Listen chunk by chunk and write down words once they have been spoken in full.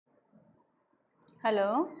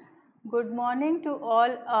Hello, good morning to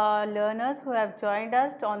all learners who have joined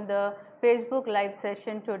us on the Facebook live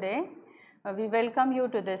session today. We welcome you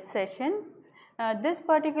to this session. This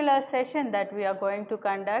particular session that we are going to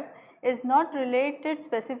conduct is not related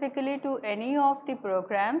specifically to any of the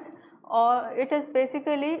programs, or it is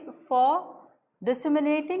basically for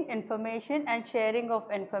disseminating information and sharing of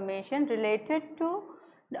information related to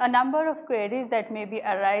a number of queries that may be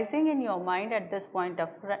arising in your mind at this point of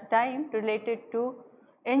time related to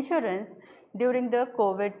insurance during the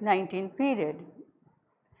COVID-19 period.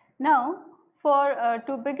 Now,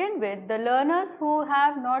 to begin with, the learners who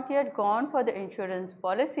have not yet gone for the insurance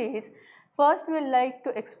policies, first we will like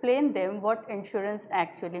to explain them what insurance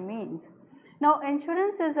actually means. Now,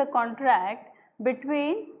 insurance is a contract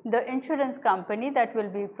between the insurance company that will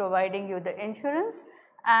be providing you the insurance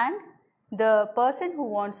and the person who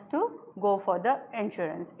wants to go for the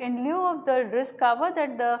insurance. In lieu of the risk cover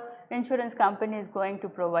that the insurance company is going to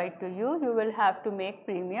provide to you, you will have to make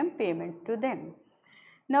premium payments to them.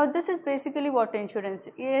 Now, this is basically what insurance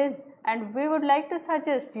is, and we would like to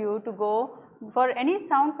suggest you to go for any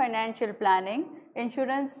sound financial planning.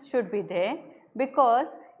 Insurance should be there, because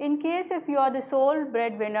in case if you are the sole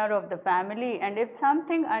breadwinner of the family and if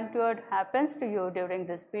something untoward happens to you during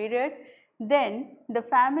this period, then the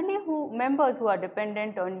family members who are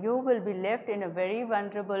dependent on you will be left in a very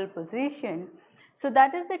vulnerable position. So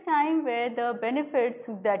that is the time where the benefits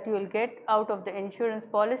that you will get out of the insurance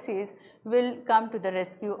policies will come to the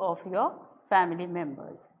rescue of your family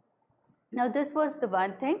members. Now, this was the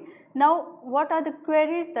one thing. Now, what are the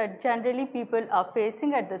queries that generally people are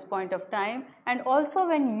facing at this point of time? And also,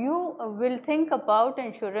 when you will think about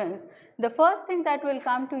insurance, the first thing that will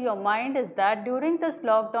come to your mind is that during this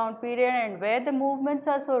lockdown period and where the movements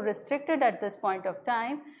are so restricted at this point of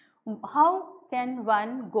time, how can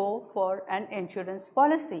one go for an insurance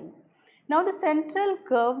policy? Now, the central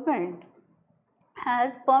government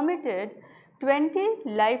has permitted 20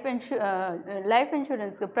 life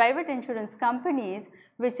insurance, private insurance companies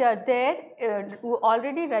which are there who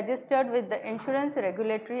already registered with the Insurance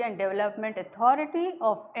Regulatory and Development Authority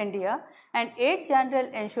of India, and 8 general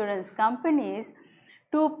insurance companies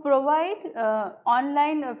to provide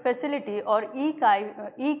online facility or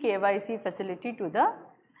eKYC facility to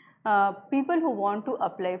the people who want to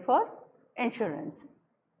apply for insurance.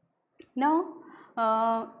 Now,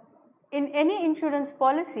 in any insurance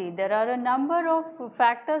policy, there are a number of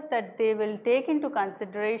factors that they will take into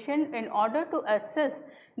consideration in order to assess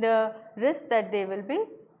the risk that they will be,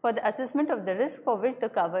 for the assessment of the risk for which the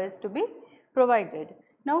cover is to be provided.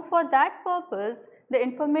 Now, for that purpose, the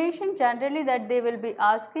information generally that they will be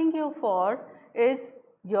asking you for is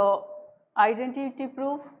your identity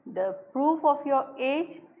proof, the proof of your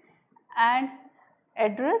age and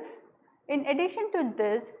address. In addition to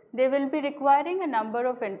this, they will be requiring a number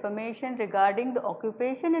of information regarding the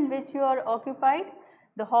occupation in which you are occupied,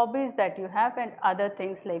 the hobbies that you have, and other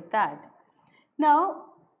things like that. Now,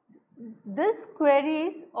 this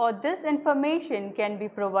queries or this information can be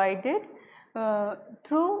provided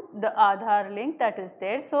through the Aadhaar link that is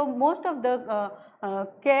there. So, most of the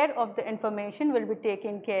care of the information will be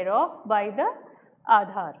taken care of by the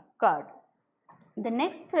Aadhaar card. The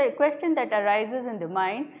next question that arises in the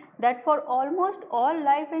mind, that for almost all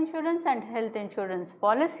life insurance and health insurance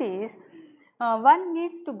policies, one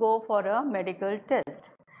needs to go for a medical test.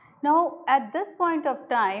 Now, at this point of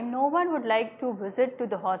time, no one would like to visit to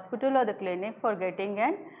the hospital or the clinic for getting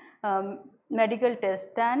an medical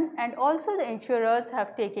test done, and also the insurers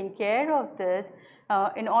have taken care of this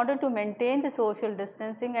in order to maintain the social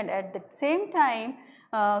distancing, and at the same time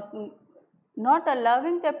not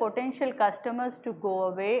allowing their potential customers to go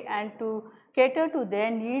away and to cater to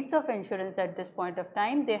their needs of insurance at this point of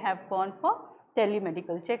time. They have gone for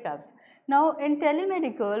telemedical checkups. Now, in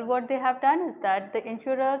telemedical, what they have done is that the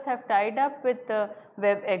insurers have tied up with the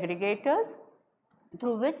web aggregators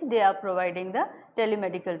through which they are providing the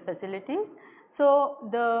telemedical facilities. So,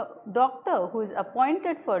 the doctor who is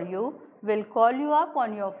appointed for you will call you up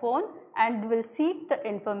on your phone and will seek the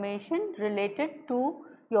information related to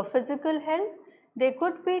your physical health. There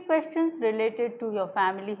could be questions related to your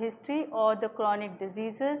family history or the chronic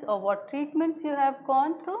diseases or what treatments you have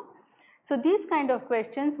gone through. So, these kind of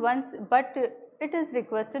questions but it is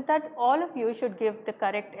requested that all of you should give the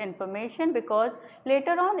correct information, because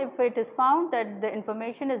later on if it is found that the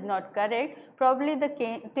information is not correct, probably the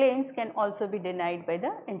claims can also be denied by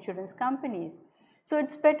the insurance companies. So, it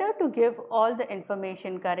is better to give all the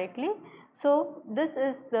information correctly. So, this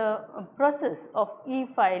is the process of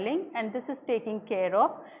e-filing, and this is taken care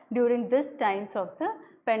of during this times of the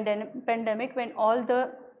pandemic, when all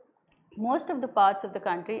the most of the parts of the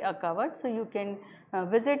country are covered. So, you can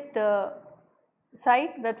visit the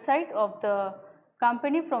website of the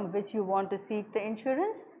company from which you want to seek the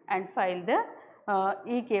insurance and file the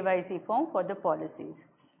eKYC form for the policies.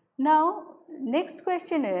 Now, next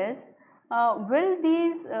question is, will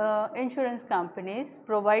these insurance companies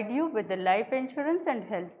provide you with the life insurance and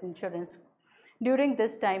health insurance during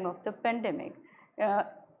this time of the pandemic?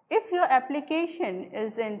 If your application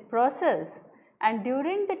is in process and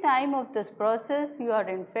during the time of this process you are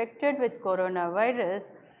infected with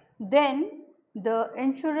coronavirus, then the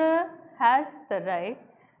insurer has the right,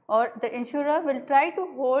 or the insurer will try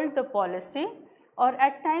to hold the policy, or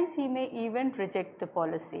at times he may even reject the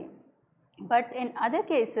policy. But in other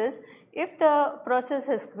cases, if the process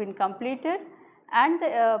has been completed and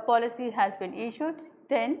the policy has been issued,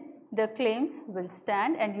 then the claims will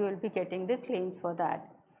stand and you will be getting the claims for that.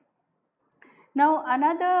 Now,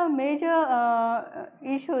 another major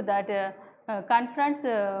issue that confronts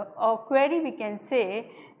or query we can say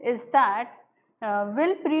is that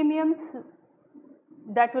will premiums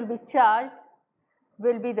that will be charged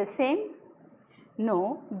will be the same?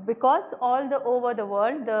 No, because all over the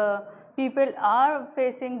world the people are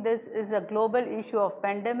facing this is a global issue of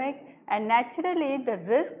pandemic, and naturally the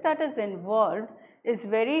risk that is involved is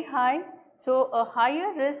very high. So, a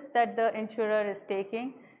higher risk that the insurer is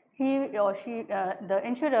taking, he or she, the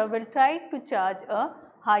insurer will try to charge a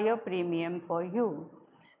higher premium for you.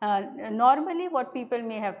 Normally what people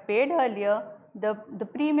may have paid earlier, the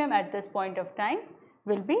premium at this point of time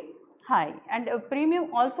will be high, and a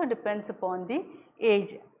premium also depends upon the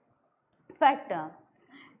age factor.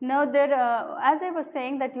 Now, there as I was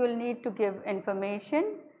saying that you will need to give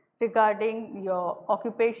information regarding your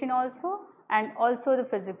occupation also, and also the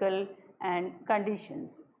physical and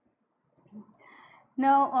conditions.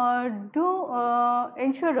 Now, do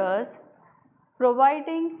insurers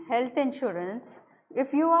providing health insurance,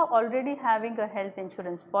 if you are already having a health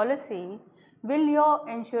insurance policy, will your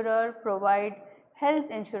insurer provide health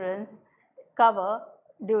insurance cover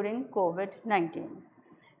during COVID-19?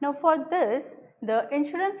 Now, for this, the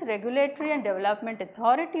Insurance Regulatory and Development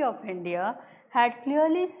Authority of India had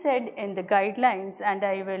clearly said in the guidelines, and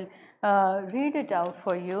I will read it out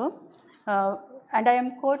for you, and I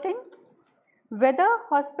am quoting: whether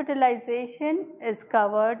hospitalization is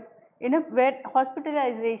covered in a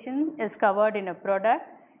product,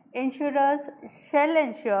 insurers shall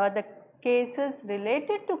ensure the cases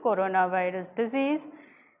related to coronavirus disease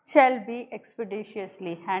shall be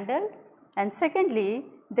expeditiously handled. And secondly,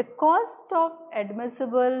 the cost of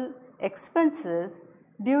admissible expenses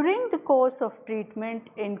during the course of treatment,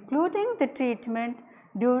 including the treatment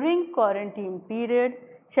during quarantine period,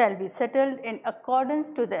 shall be settled in accordance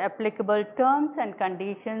to the applicable terms and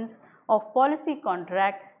conditions of policy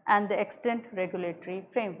contract and the extant regulatory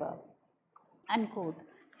framework, unquote.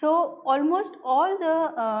 So, almost all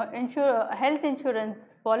the health insurance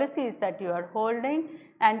policies that you are holding,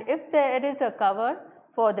 and if there is a cover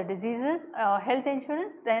for the diseases, health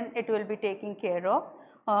insurance, then it will be taken care of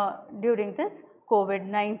during this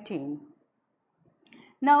COVID-19.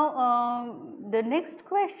 Now, the next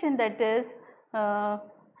question, that is, will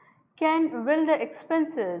the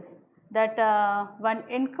expenses that one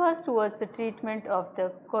incurs towards the treatment of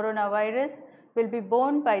the coronavirus will be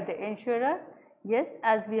borne by the insurer? Yes,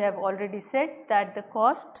 as we have already said that the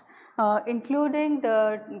cost, including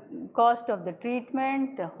the cost of the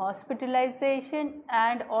treatment, the hospitalization,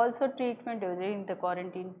 and also treatment during the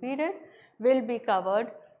quarantine period will be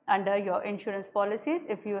covered under your insurance policies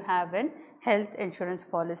if you have an health insurance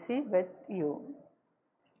policy with you.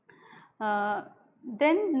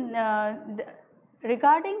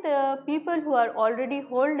 Regarding the people who are already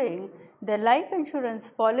holding the life insurance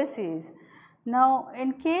policies, now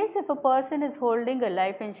in case if a person is holding a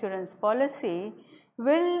life insurance policy,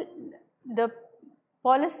 will the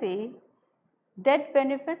policy death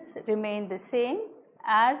benefits remain the same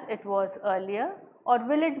as it was earlier, or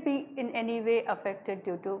will it be in any way affected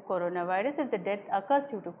due to coronavirus if the death occurs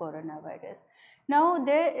due to coronavirus? Now,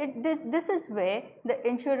 this is where the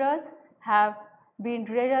insurers have been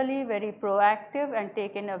really very proactive and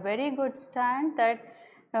taken a very good stand, that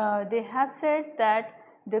they have said that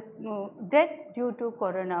the death due to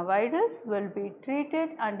coronavirus will be treated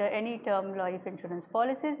under any term life insurance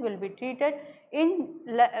policies, will be treated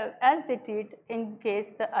as they treat in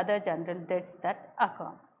case the other general deaths that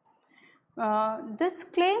occur. This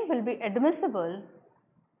claim will be admissible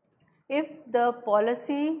if the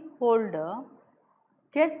policy holder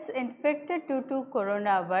gets infected due to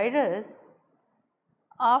coronavirus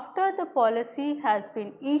after the policy has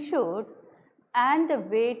been issued and the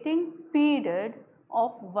waiting period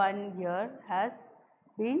of 1 year has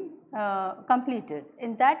been completed.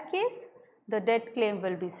 In that case, the death claim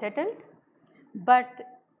will be settled, but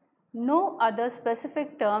no other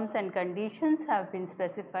specific terms and conditions have been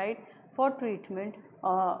specified for treatment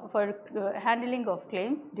for handling of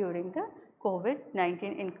claims during the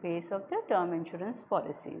COVID-19 in case of the term insurance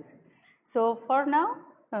policies. So, for now,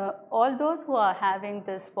 all those who are having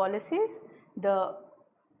these policies, the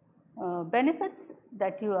benefits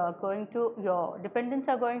that your dependents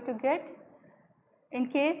are going to get in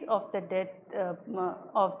case of the death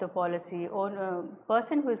of the policy or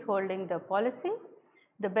person who is holding the policy,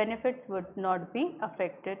 the benefits would not be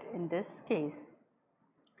affected in this case.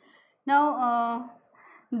 Now,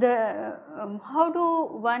 how do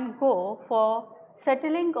one go for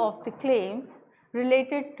settling of the claims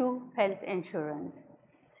related to health insurance?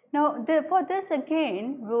 Now, for this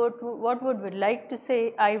again, what would we like to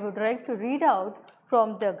say, I would like to read out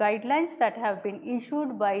from the guidelines that have been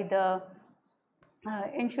issued by the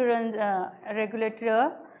insurance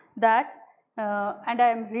regulator, that and I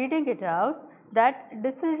am reading it out, that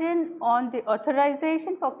decision on the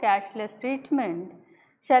authorization for cashless treatment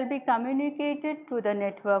shall be communicated to the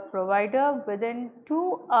network provider within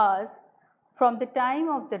 2 hours from the time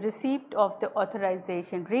of the receipt of the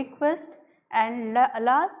authorization request, and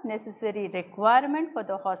last necessary requirement for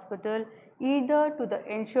the hospital either to the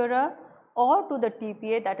insurer or to the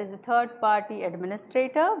TPA, that is the third party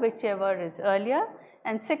administrator, whichever is earlier.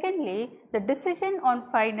 And secondly, the decision on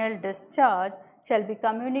final discharge shall be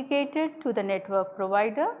communicated to the network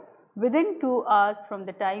provider within 2 hours from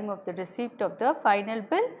the time of the receipt of the final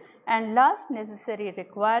bill, and last necessary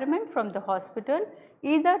requirement from the hospital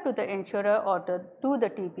either to the insurer or to the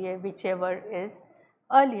TPA, whichever is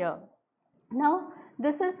earlier. Now,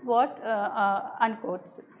 this is what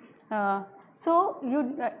unquotes. So,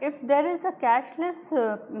 if there is a cashless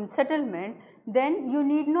settlement, then you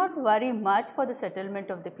need not worry much for the settlement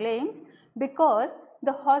of the claims, because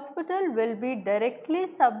the hospital will be directly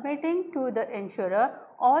submitting to the insurer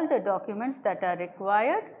all the documents that are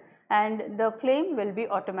required, and the claim will be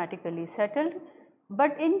automatically settled.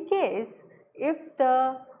 But in case if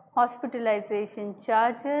the hospitalization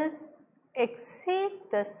charges exceed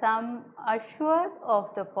the sum assured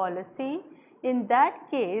of the policy, in that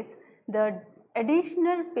case the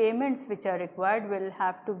additional payments which are required will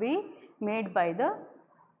have to be made by the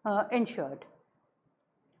insured.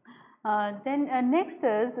 Next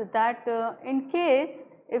is that in case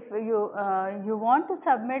if you want to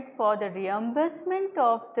submit for the reimbursement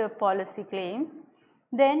of the policy claims,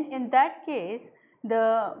 then in that case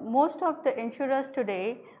most of the insurers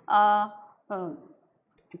today are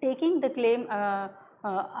taking the claim,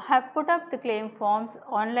 have put up the claim forms,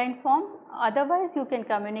 online forms. Otherwise, you can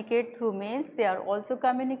communicate through mails. They are also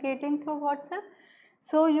communicating through WhatsApp.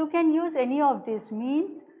 So, you can use any of these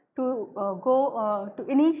means to to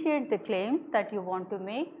initiate the claims that you want to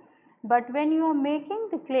make. But when you are making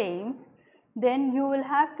the claims, then you will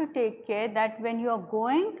have to take care that when you are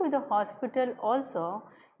going to the hospital also,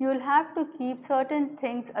 you will have to keep certain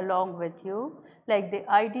things along with you, like the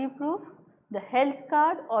ID proof, the health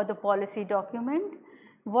card or the policy document,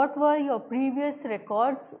 what were your previous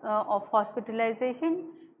records of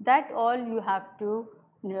hospitalization, that all you have to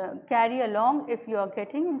carry along if you are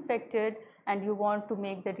getting infected and you want to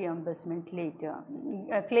make the reimbursement later,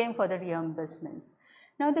 claim for the reimbursements.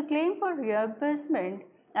 Now, the claim for reimbursement,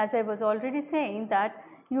 as I was already saying, that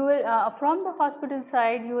you will from the hospital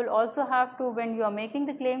side, you will also have to, when you are making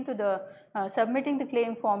the claim to the submitting the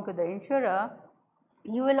claim form to the insurer,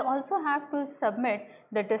 you will also have to submit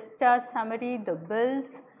the discharge summary, the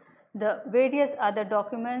bills, the various other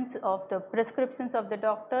documents of the prescriptions of the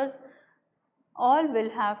doctors, all will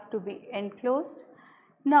have to be enclosed.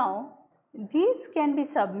 Now, these can be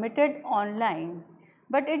submitted online,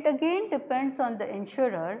 but it again depends on the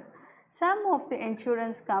insurer. Some of the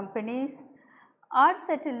insurance companies are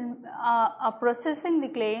processing the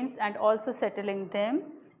claims and also settling them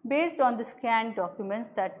based on the scanned documents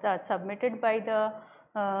that are submitted by the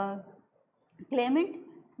claimant,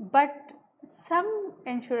 but some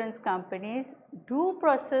insurance companies do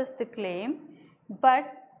process the claim,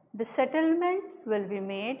 but the settlements will be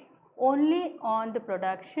made only on the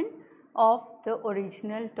production of the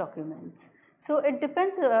original documents. So, it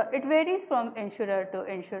depends, it varies from insurer to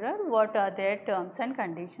insurer what are their terms and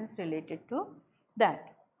conditions related to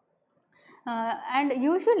that. And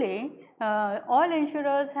usually all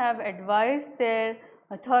insurers have advised their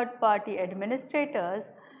third party administrators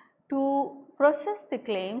to process the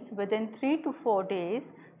claims within 3 to 4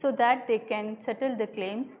 days, so that they can settle the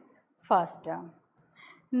claims faster.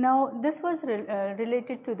 Now, this was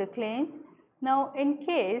related to the claims. Now, in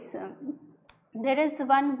case there is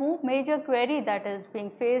one more major query that is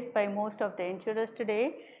being faced by most of the insurers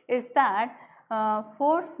today, is that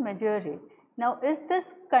force majeure. Now, is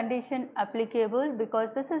this condition applicable?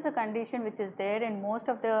 Because this is a condition which is there in most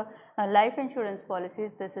of the life insurance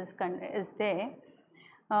policies. This is there.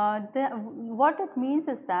 What it means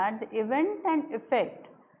is that the event and effect,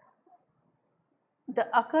 the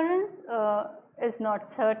occurrence is not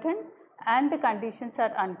certain and the conditions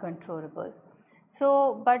are uncontrollable.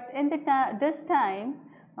 So, but in this time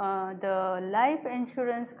the Life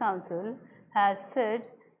Insurance Council has said,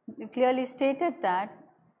 clearly stated, that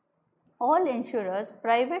all insurers,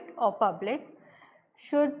 private or public,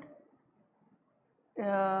 should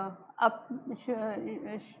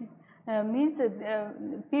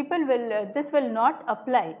people will this will not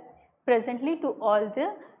apply presently to all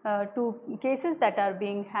the to cases that are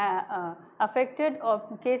being affected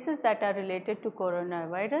or cases that are related to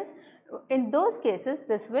coronavirus. In those cases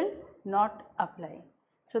this will not apply.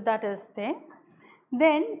 So, that is there.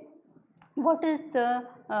 Then what is the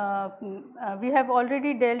we have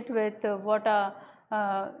already dealt with what are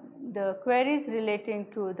the queries relating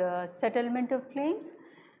to the settlement of claims,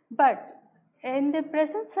 but in the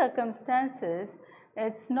present circumstances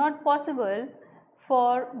it is not possible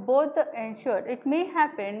for both the insured. It may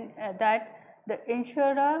happen that the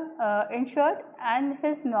insured and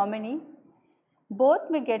his nominee both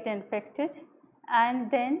may get infected, and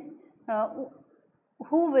then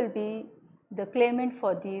who will be the claimant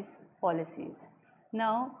for these policies?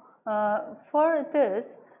 Now, for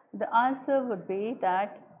this the answer would be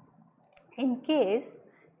that in case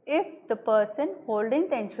if the person holding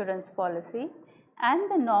the insurance policy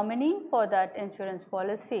and the nominee for that insurance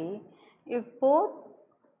policy, if both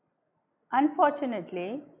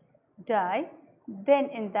unfortunately die, then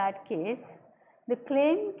in that case the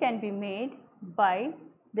claim can be made by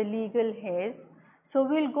the legal heirs. So,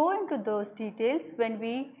 we will go into those details when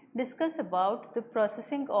we discuss about the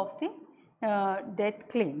processing of the death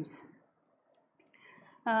claims.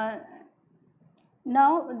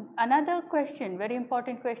 Now, another question, very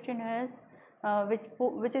important question is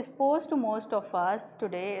which is posed to most of us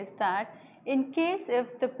today, is that in case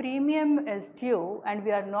if the premium is due and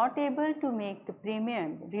we are not able to make the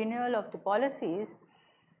premium renewal of the policies,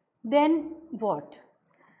 then what?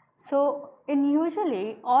 So, in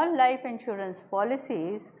usually all life insurance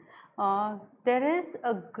policies, there is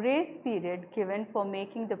a grace period given for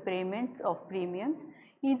making the payments of premiums.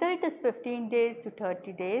 Either it is 15 days to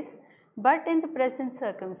 30 days, but in the present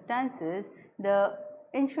circumstances the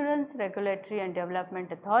Insurance Regulatory and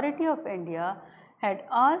Development Authority of India had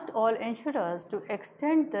asked all insurers to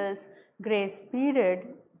extend this grace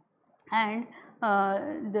period, and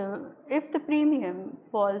if the premium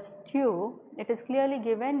falls due, it is clearly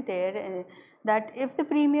given there that if the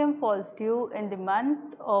premium falls due in the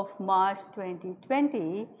month of March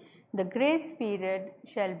 2020, the grace period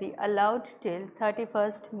shall be allowed till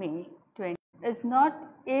 31st May 2020. Is not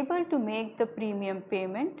able to make the premium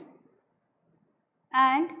payment,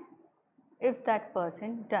 and if that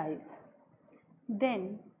person dies,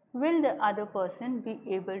 then will the other person be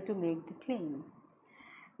able to make the claim?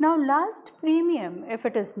 Now, last premium, if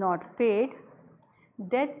it is not paid,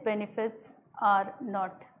 death benefits are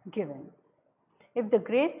not given. If the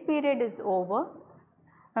grace period is over,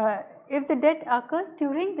 if the death occurs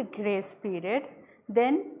during the grace period,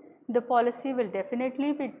 then the policy will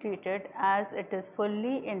definitely be treated as it is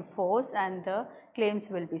fully in force and the claims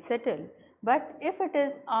will be settled. But if it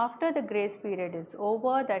is after the grace period is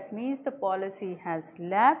over, that means the policy has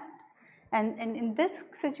lapsed, and in this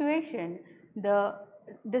situation the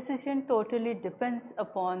decision totally depends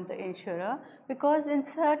upon the insurer, because in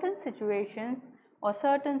certain situations or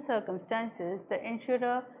certain circumstances the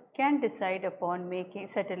insurer can decide upon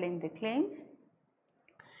settling the claims,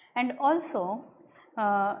 and also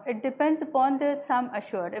it depends upon the sum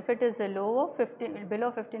assured. If it is a lower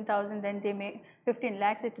below 15,000, then they may 15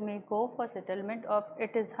 lakhs it may go for settlement. Of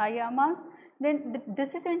it is higher amounts, then the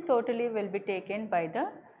decision totally will be taken by the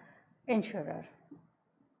insurer.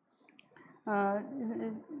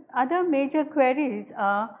 Other major queries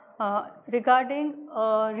are regarding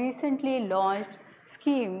a recently launched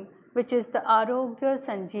scheme, which is the Arogya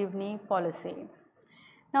Sanjeevani policy.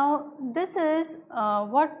 Now, this is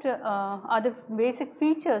what are the basic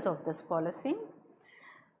features of this policy.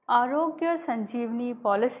 Arogya Sanjeevani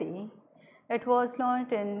policy, it was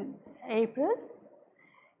launched in April.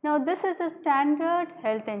 Now, this is a standard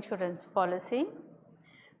health insurance policy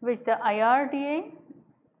which the IRDA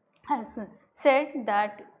has said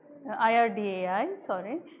that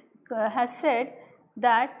has said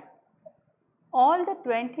that all the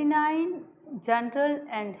 29 general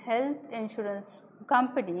and health insurance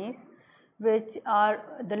companies which are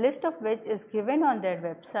the list of which is given on their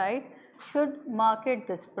website, should market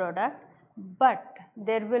this product, but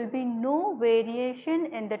there will be no variation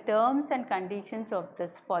in the terms and conditions of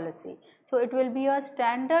this policy. So, it will be a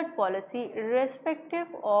standard policy irrespective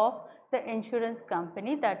of the insurance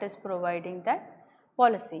company that is providing that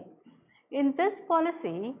policy. In this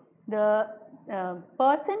policy, the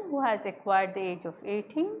person who has acquired the age of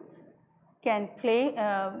 18 can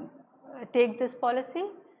take this policy,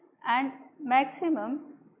 and maximum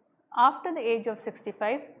after the age of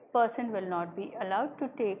 65 person will not be allowed to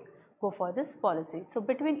go for this policy. So,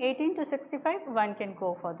 between 18 to 65 one can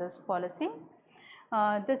go for this policy.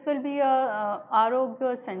 This will be a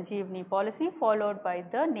Arogya Sanjeevani policy followed by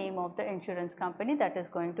the name of the insurance company that is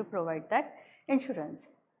going to provide that insurance.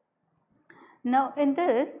 Now, in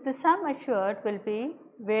this, the sum assured will be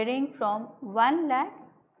varying from 1 lakh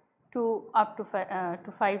to up to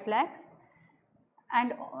 5 lakhs,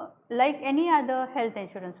 and like any other health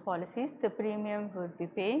insurance policies, the premium would be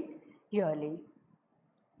paid yearly.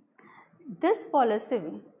 This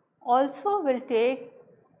policy also will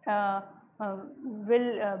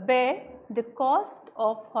bear the cost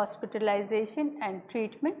of hospitalization and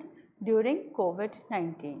treatment during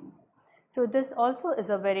COVID-19. So, this also is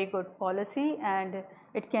a very good policy and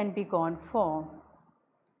it can be gone for.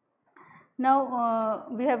 Now,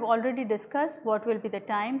 we have already discussed what will be the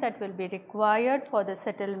time that will be required for the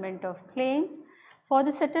settlement of claims. For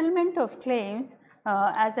the settlement of claims,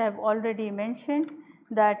 as I have already mentioned,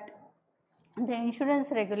 that the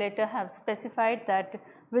insurance regulator have specified that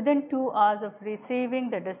within 2 hours of receiving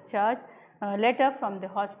the discharge letter from the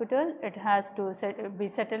hospital, it has to be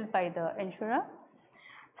settled by the insurer.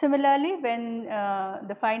 Similarly, when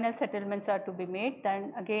the final settlements are to be made,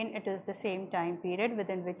 then again it is the same time period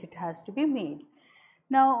within which it has to be made.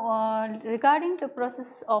 Now, regarding the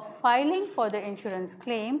process of filing for the insurance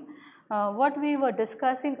claim, what we were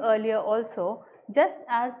discussing earlier also, just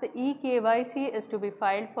as the eKYC is to be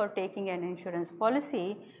filed for taking an insurance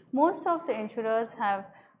policy, most of the insurers have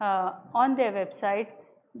on their website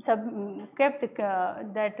kept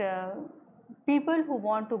that people who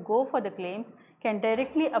want to go for the claims can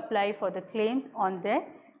directly apply for the claims on their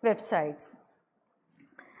websites.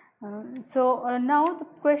 Now the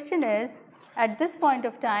question is, at this point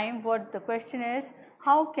of time, what the question is,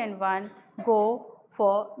 how can one go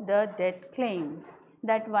for the death claim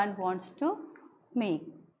that one wants to make?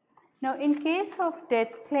 Now, in case of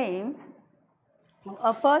death claims,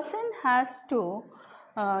 a person has to,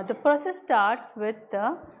 the process starts with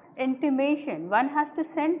the intimation. One has to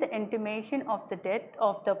send the intimation of the death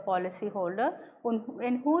of the policy holder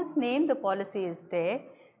in whose name the policy is there.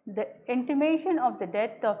 The intimation of the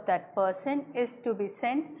death of that person is to be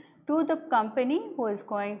sent to the company who is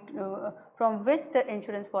going to, from which the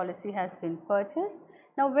insurance policy has been purchased.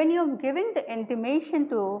 Now, when you are giving the intimation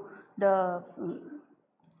to the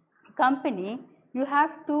company, you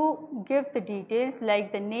have to give the details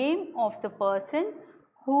like the name of the person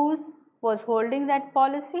who was holding that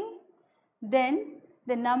policy, then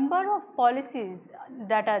the number of policies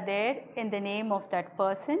that are there in the name of that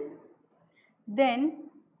person, then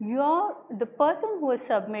the person who is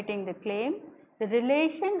submitting the claim, the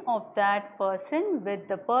relation of that person with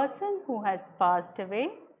the person who has passed away.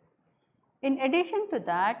 In addition to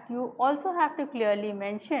that, you also have to clearly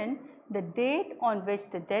mention the date on which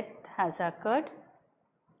the death has occurred,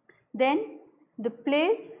 then the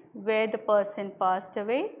place where the person passed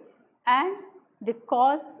away and the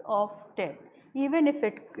cause of death, even if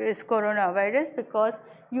it is coronavirus, because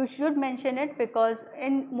you should mention it, because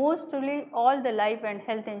in mostly all the life and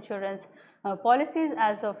health insurance policies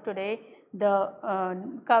as of today, the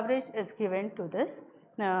coverage is given to this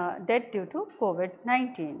death due to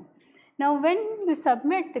COVID-19. Now, when you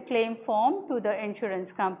submit the claim form to the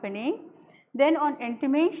insurance company, then on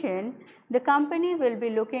intimation, the company will be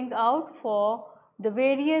looking out for the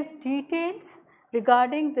various details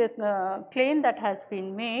regarding the claim that has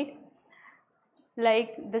been made,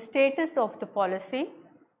 like the status of the policy,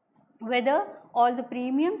 whether all the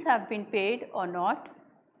premiums have been paid or not,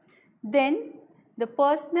 then the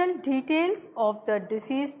personal details of the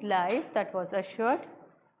deceased life that was assured,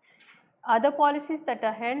 other policies that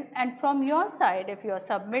are held, and from your side, if you are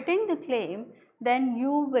submitting the claim, then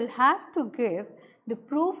you will have to give the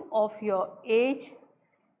proof of your age,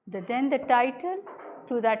 then the title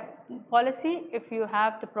to that policy. If you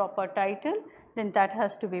have the proper title, then that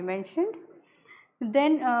has to be mentioned.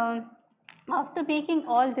 Then after making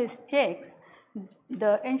all these checks,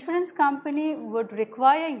 the insurance company would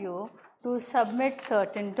require you to submit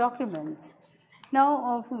certain documents.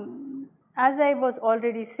 Now, as I was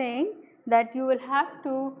already saying, that you will have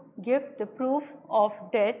to give the proof of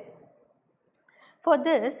death For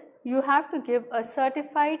this, you have to give a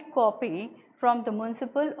certified copy from the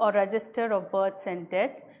municipal or register of births and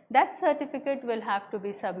deaths. That certificate will have to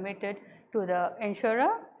be submitted to the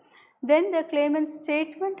insurer. Then the claimant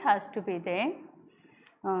statement has to be there.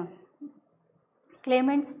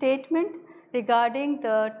 Claimant statement regarding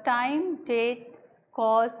the time, date,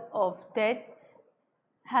 cause of death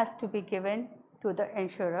has to be given to the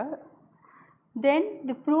insurer. Then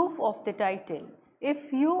the proof of the title.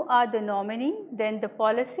 If you are the nominee, then the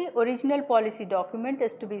original policy document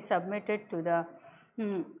is to be submitted to the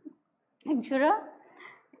insurer.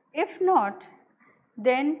 If not,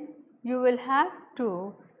 then you will have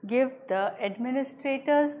to give the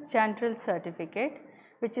administrator's general certificate,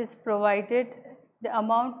 which is provided the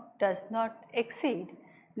amount does not exceed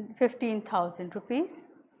 15,000 rupees.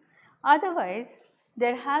 Otherwise,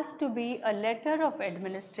 there has to be a letter of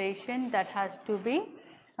administration that has to be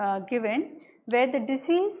given, where the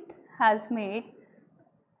deceased has made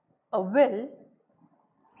a will,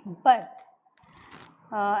 but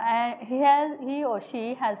he or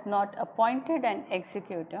she has not appointed an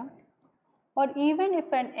executor, or even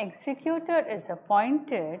if an executor is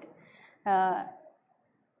appointed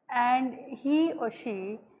and he or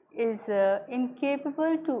she is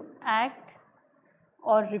incapable to act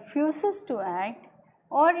or refuses to act,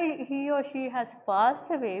 or he or she has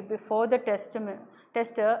passed away before the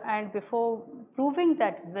tester and before proving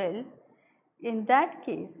that will, in that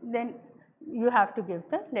case then you have to give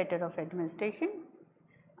the letter of administration.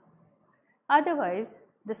 Otherwise,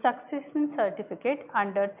 the succession certificate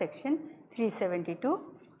under section 372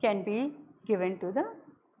 can be given to the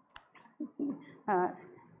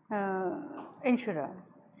insurer.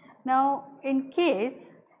 Now, in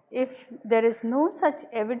case if there is no such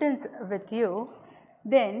evidence with you,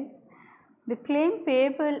 then the claim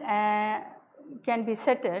payable can be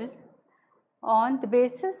settled on the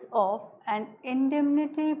basis of an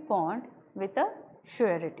indemnity bond with a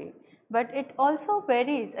surety. But it also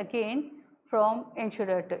varies again from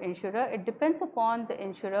insurer to insurer. It depends upon the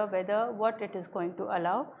insurer whether what it is going to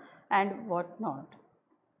allow and what not.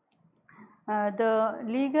 The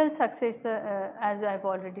legal successor, as I have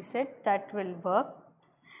already said, that will work.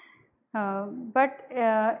 But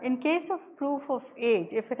in case of proof of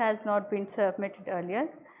age, if it has not been submitted earlier,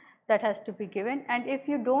 that has to be given. And if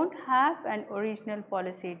you do not have an original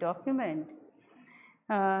policy document,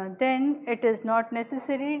 then it is not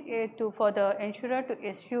necessary for the insurer to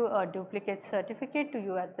issue a duplicate certificate to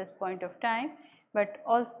you at this point of time, but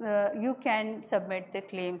also you can submit the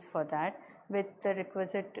claims for that with the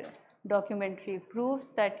requisite documentary proofs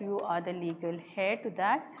that you are the legal heir to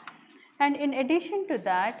that. And in addition to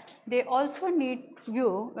that, they also need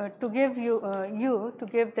you to give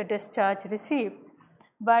the discharge receipt.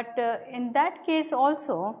 But in that case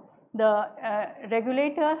also, the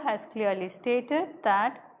regulator has clearly stated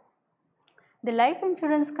that the life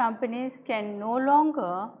insurance companies can no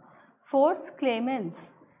longer force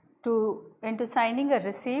claimants into signing a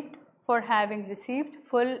receipt for having received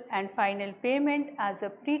full and final payment as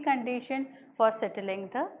a precondition for settling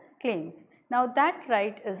the claims. Now, that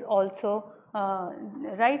right is also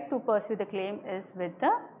right to pursue the claim is with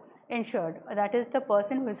the insured, that is the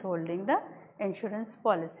person who is holding the insurance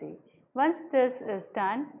policy. Once this is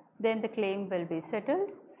done, then the claim will be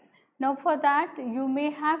settled. Now, for that you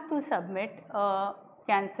may have to submit a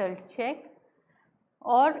cancelled check,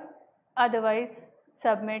 or otherwise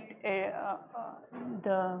submit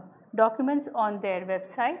the documents on their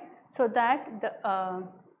website, so that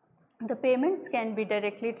the payments can be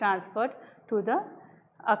directly transferred to the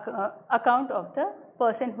account of the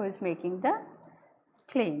person who is making the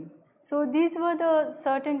claim. So, these were the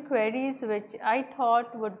certain queries which I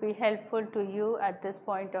thought would be helpful to you at this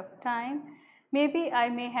point of time. Maybe I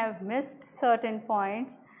may have missed certain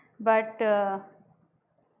points, but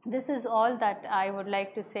this is all that I would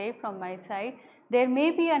like to say from my side. There may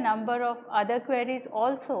be a number of other queries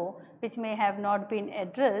also which may have not been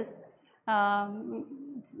addressed.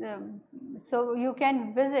 So, you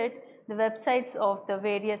can visit the websites of the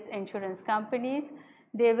various insurance companies.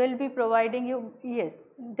 They will be providing you, yes,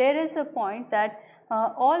 there is a point that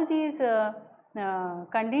all these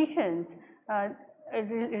conditions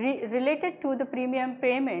related to the premium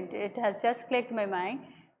payment, it has just clicked my mind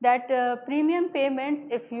that premium payments,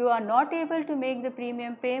 if you are not able to make the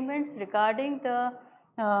premium payments regarding the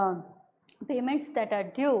payments that are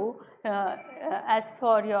due as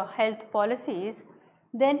for your health policies,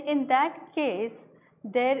 then in that case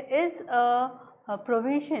there is a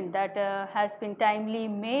provision that has been timely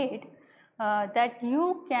made that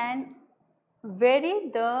you can vary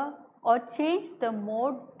the or change the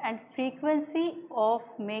mode and frequency of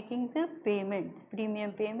making the payments,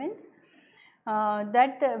 premium payments.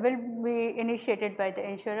 that will be initiated by the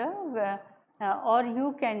insurer, or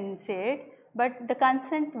you can say it, but the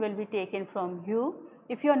consent will be taken from you.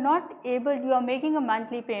 If you are not able, you are making a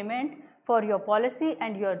monthly payment for your policy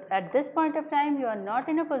and you are at this point of time you are not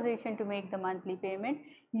in a position to make the monthly payment,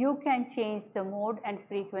 you can change the mode and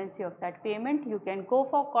frequency of that payment. You can go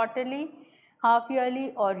for quarterly, half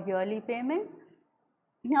yearly or yearly payments.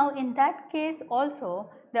 Now in that case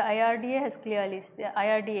also the IRDA has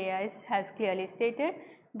clearly stated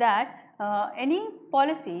that any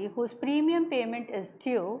policy whose premium payment is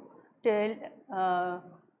due till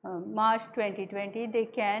March 2020, they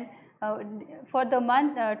can for the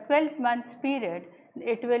month 12 months period,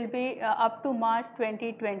 it will be up to March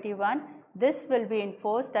 2021. This will be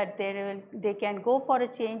enforced that they can go for a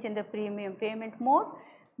change in the premium payment mode,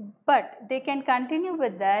 but they can continue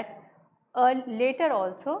with that later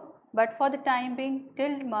also, but for the time being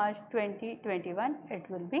till March 2021 it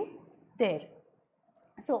will be there.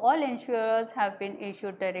 So all insurers have been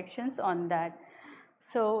issued directions on that.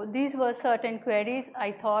 So these were certain queries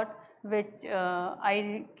I thought which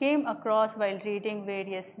I came across while reading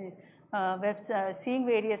various seeing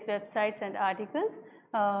various websites and articles.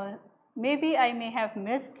 Maybe I may have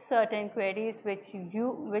missed certain queries which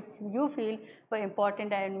you feel were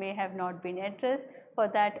important and may have not been addressed. For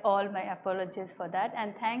that, all my apologies for that,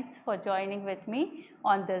 and thanks for joining with me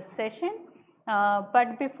on this session.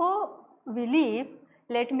 But before we leave,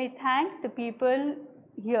 let me thank the people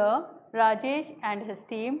here, Rajesh and his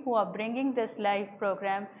team, who are bringing this live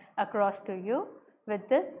program across to you. With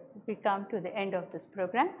this, we come to the end of this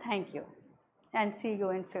program. Thank you and see you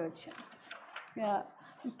in future.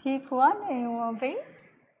 ठीक हुआ नहीं हुआ भाई?